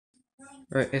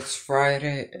Right, it's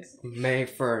Friday, May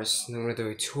 1st, and I'm gonna do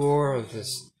a tour of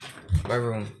my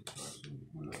room.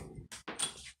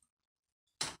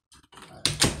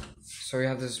 So we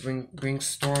have this ring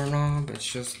store knob. It's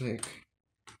just like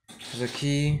the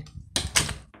key.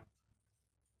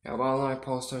 Got all my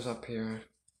posters up here.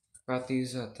 Got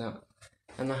these at the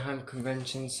Anaheim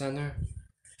Convention Center.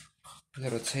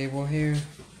 Little table here.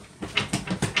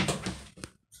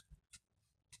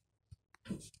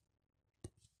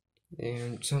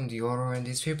 And some deodorant.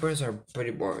 These papers are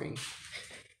pretty boring.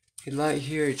 A light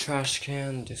here, a trash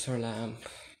can, just our lamp,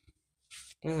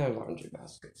 and our laundry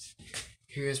baskets.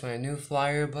 Here's my new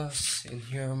flyer bus, and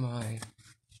here are my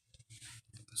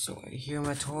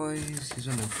toys. Here's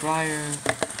my new flyer.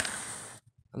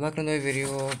 I'm not gonna do a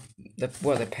video,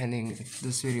 depending if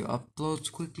this video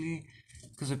uploads quickly,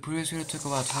 because the previous video took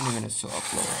about 20 minutes to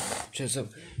upload, which is a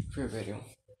free video.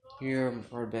 Here are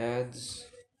our beds.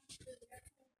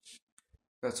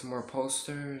 Got some more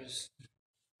posters.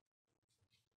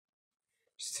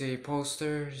 Stay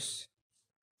posters.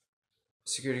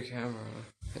 Security camera.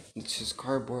 It's just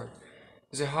cardboard.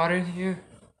 Is it hot in here?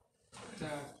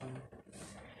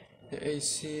 The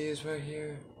AC is right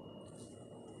here.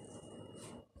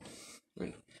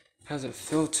 It has a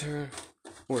filter.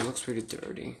 Oh, it looks pretty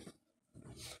dirty.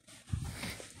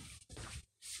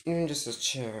 Even just a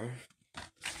chair.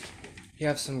 You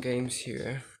have some games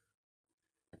here.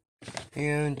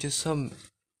 And just some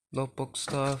notebook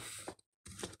stuff.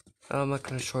 I'm not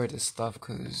gonna show you this stuff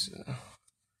because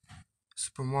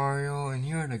Super Mario, and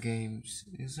here are the games.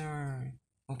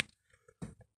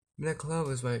 Midnight Club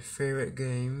is my favorite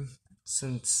game,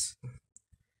 since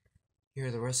here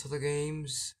are the rest of the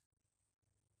games.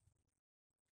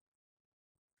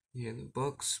 Here are the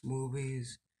books,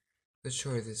 movies. Let's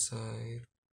show you this side.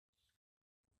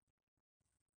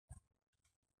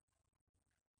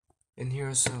 And here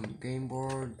are some game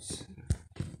boards,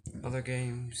 other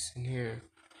games. And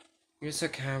here's a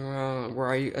camera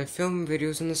where I film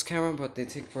videos on this camera, but they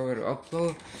take forever to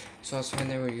upload, so that's why I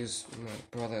never use my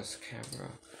brother's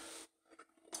camera.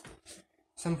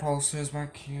 Some posters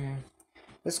back here.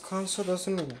 This console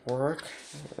doesn't work.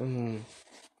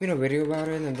 Made a video about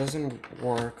it and it doesn't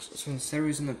work, so instead we're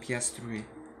using the PS3.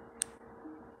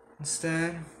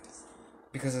 Instead,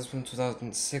 because it's from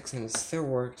 2006 and it still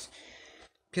works.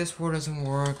 PS4 doesn't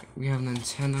work. We have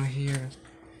Nintendo here.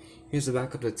 Here's the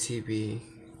back of the TV.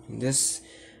 This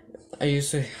I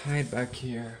used to hide back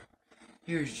here.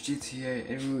 Here's GTA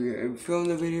everywhere. I filmed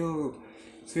the video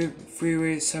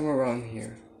freeway somewhere around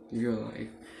here. Real life.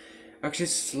 Actually,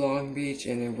 it's Long Beach,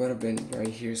 and it would have been right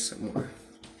here somewhere.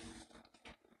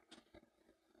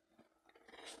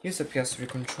 Here's a PS3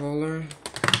 controller.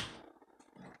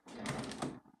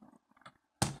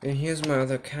 And here's my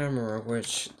other camera,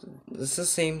 which is the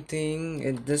same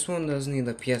thing. This one doesn't need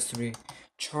a PS3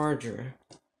 charger,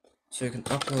 so you can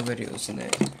upload videos in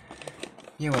it.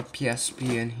 You have a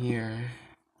PSP in here.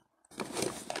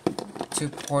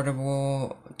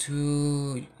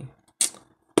 Two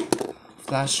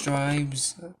flash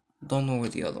drives. Don't know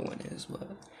what the other one is, but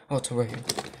oh, it's over here.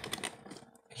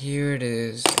 Here it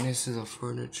is, and this is a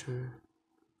furniture.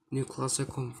 New classic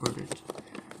home furniture.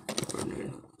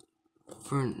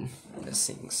 Let's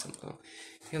sing something.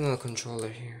 Here's another controller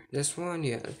here. This one,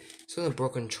 yeah, it's a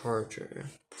broken charger.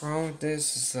 Problem with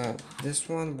this is that this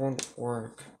one won't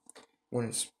work when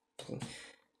it's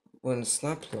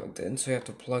not plugged in, so you have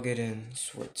to plug it in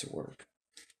for it to work.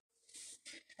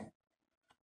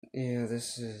 Yeah,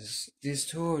 these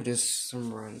two are just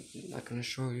some run. I'm not gonna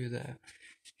show you that.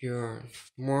 Here are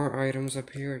more items up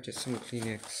here, just some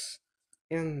Kleenex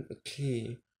and a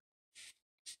key.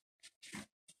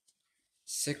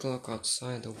 Take a look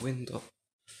outside the window.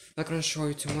 Not gonna show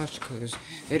you too much because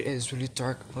it is really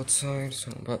dark outside,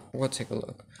 but we'll take a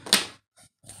look.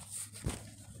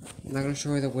 I'm not gonna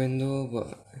show you the window,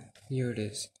 but here it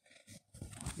is.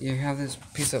 You have this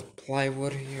piece of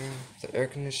plywood here, the air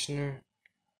conditioner.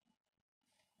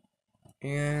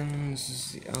 And this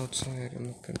is the outside. I'm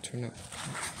not gonna turn up.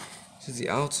 This is the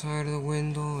outside of the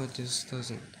window. It just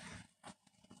doesn't.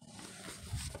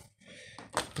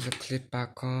 Put the clip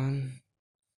back on.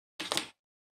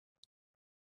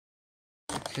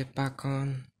 Clip back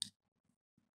on.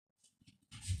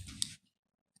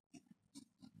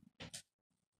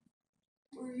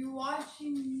 Were you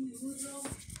watching Uzo?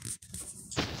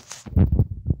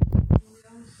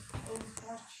 I was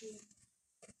watching.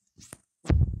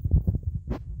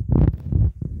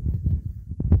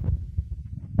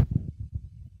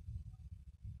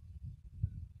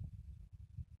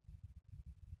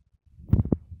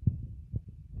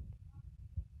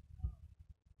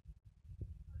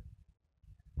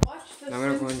 Now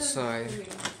we're going inside.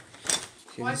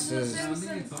 See, Watch this The is.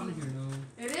 Simpsons.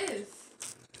 It is.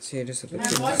 See, I just have to I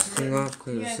take watched this thing it. off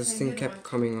because Yes, this I thing did kept watch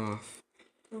coming off.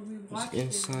 But we It's watched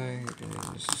inside, and then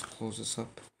let's just close this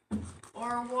up.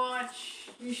 Or watch.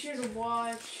 You should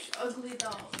watch Ugly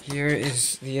Dolls. Here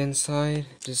is the inside.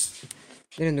 Just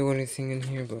didn't do anything in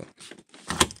here, but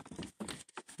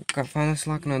got found this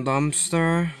lock in a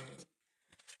dumpster.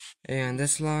 And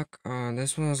this lock,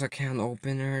 this one was a can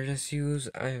opener I just used.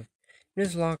 I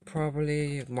this lock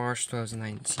probably March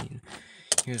 2019.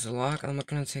 Here's the lock. I'm not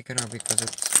gonna take it out because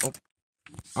it's. Oh,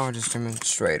 I'll just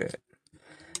demonstrate it.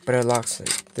 But it locks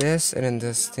like this, and then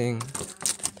this thing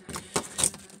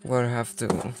would have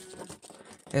to.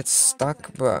 It's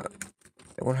stuck, but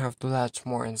it would have to latch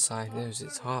more inside. There's the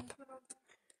top,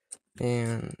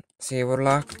 and see it would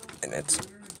lock, and it's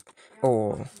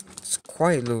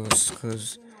quite loose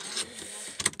because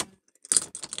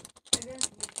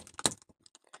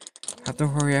I have to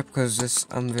hurry up because this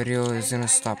video is gonna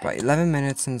stop by 11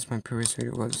 minutes since my previous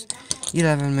video was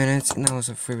 11 minutes and that was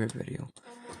a favorite video.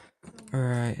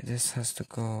 Alright, this has to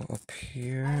go up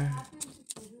here.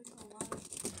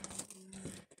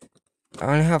 I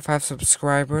only have 5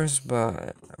 subscribers,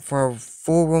 but for a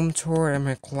full room tour and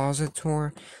my closet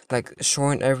tour, like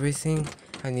showing everything,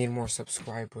 I need more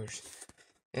subscribers.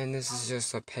 And this is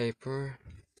just a paper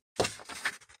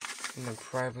and the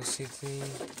privacy thing.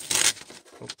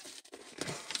 Oh.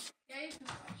 Yeah, you can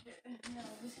watch it. No,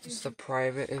 Just the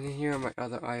private, and then here are my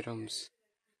other items.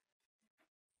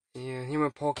 Yeah, here are my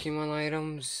Pokemon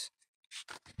items.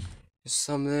 There's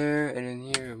some there, and then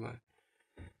here are my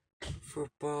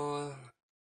football.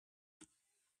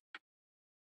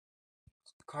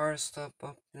 Car stuff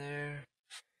up there.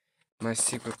 My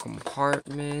secret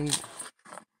compartment.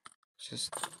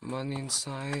 Just money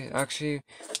inside. Actually,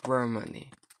 rare money.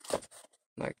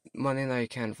 Like, money that you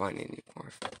can't find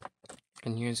anymore.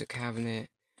 And here's a cabinet.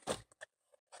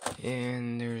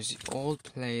 And there's the old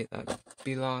plate that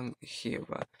belonged here,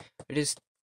 but I just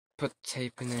put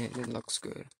tape in it and it looks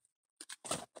good.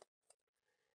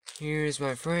 Here's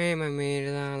my frame. I made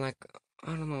it like, I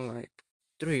don't know, like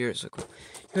 3 years ago.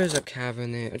 Here's a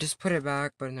cabinet. I just put it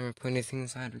back, but I never put anything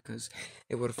inside because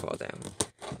it would fall down.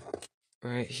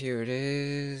 Right here it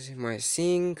is. My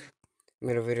sink.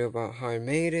 Made a video about how I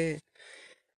made it.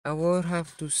 I would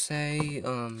have to say,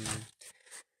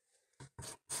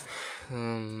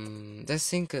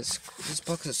 this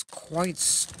box is quite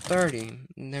sturdy.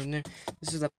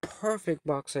 This is the perfect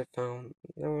box I found.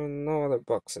 There were no other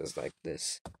boxes like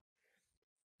this.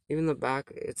 Even the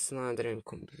back, it's not didn't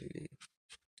completely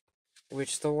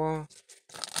reach the wall.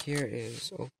 Here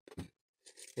is open,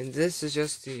 and this is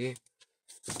just the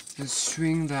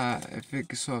string that if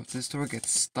this door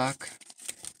gets stuck.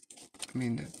 I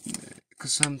mean,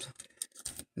 cause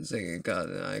it's like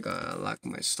I gotta lock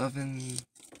my stuff in.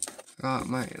 Got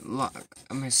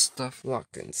my stuff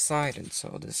locked inside, and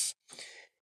so this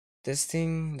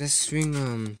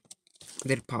string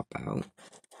did pop out.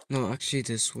 No, actually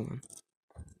this one.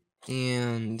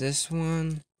 And this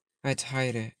one, I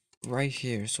tied it right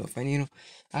here. So if I need to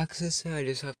access it, I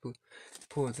just have to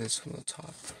pull this from the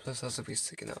top. This has to be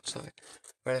sticking outside.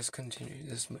 But let's continue.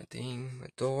 This is my thing, my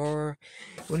door.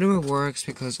 Whenever it works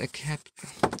because I kept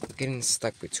getting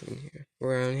stuck between here.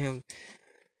 Around him.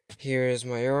 Here is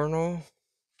my urinal.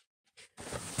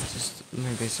 Just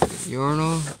my basic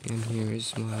urinal. And here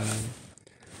is my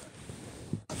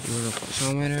urinal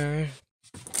photometer.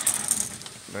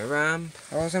 My ramp.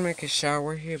 I was gonna make a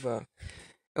shower here, but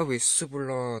it'll be super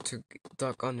low to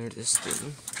duck under this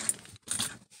thing.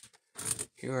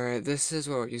 Here, this is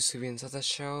what used to be inside the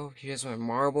shelf. Here's my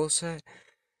marble set,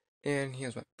 and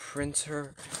here's my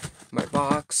printer, my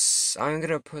box. I'm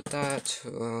gonna put that.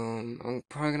 I'm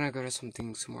probably gonna go to some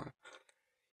things tomorrow.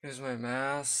 Here's my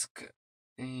mask,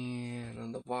 and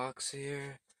on the box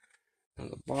here, on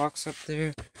the box up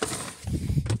there.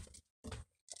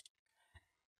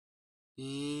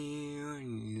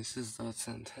 And this is the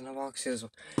antenna box. Here's a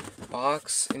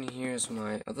box, and here's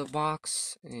my other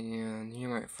box, and here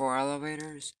are my 4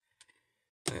 elevators.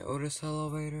 My Otis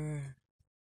elevator.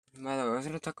 By the way, I was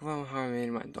gonna talk about how I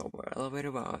made my double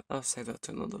elevator, but I'll save that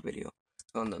to another video,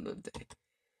 another day.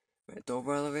 My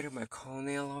double elevator, my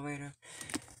Coney elevator.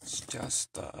 It's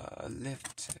just a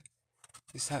lift.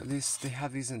 They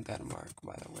have these in Denmark,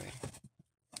 by the way.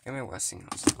 And my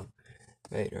Westinghouse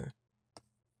later.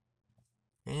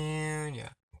 And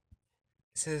yeah,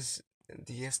 it says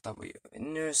DSW,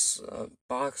 and there's a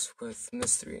box with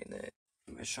mystery in it.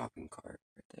 My shopping cart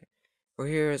right there. So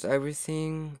here is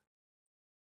everything.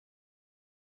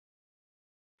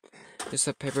 It's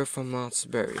a paper from Knott's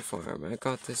Berry Farm. I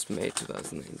got this May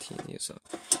 2019.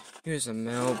 Here's a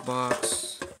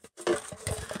mailbox.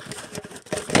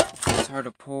 It's hard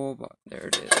to pull, but there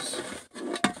it is.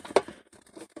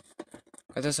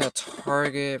 Got this at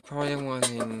Target. Probably one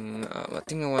in, I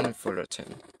think I went in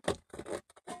Fullerton.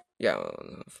 Yeah,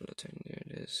 Fullerton. There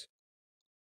it is.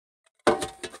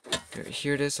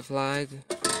 Here it is, a flag.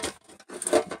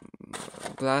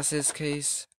 Glasses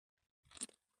case.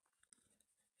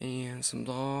 And some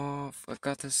doll. I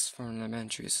got this from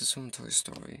elementary. This is from Toy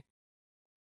Story.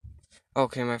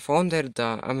 Okay, my phone did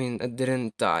die. I mean, it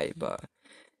didn't die, but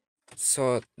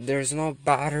so there's no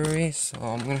battery, so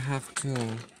I'm gonna have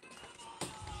to.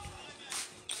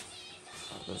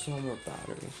 There's no more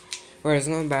battery. Well, there's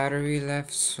no battery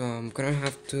left, so I'm gonna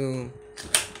have to.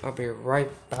 I'll be right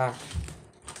back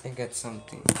and get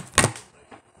something.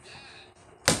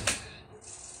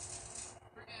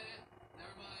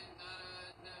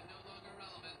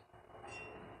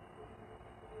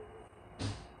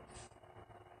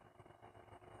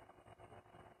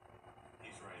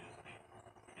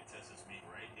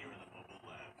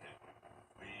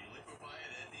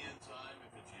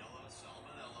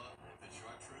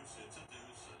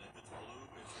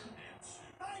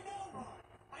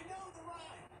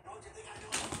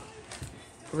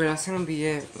 Wait, that's gonna be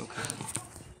it. Okay.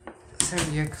 That's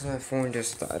gonna be it because my phone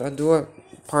just died. I'll do a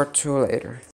part 2 later.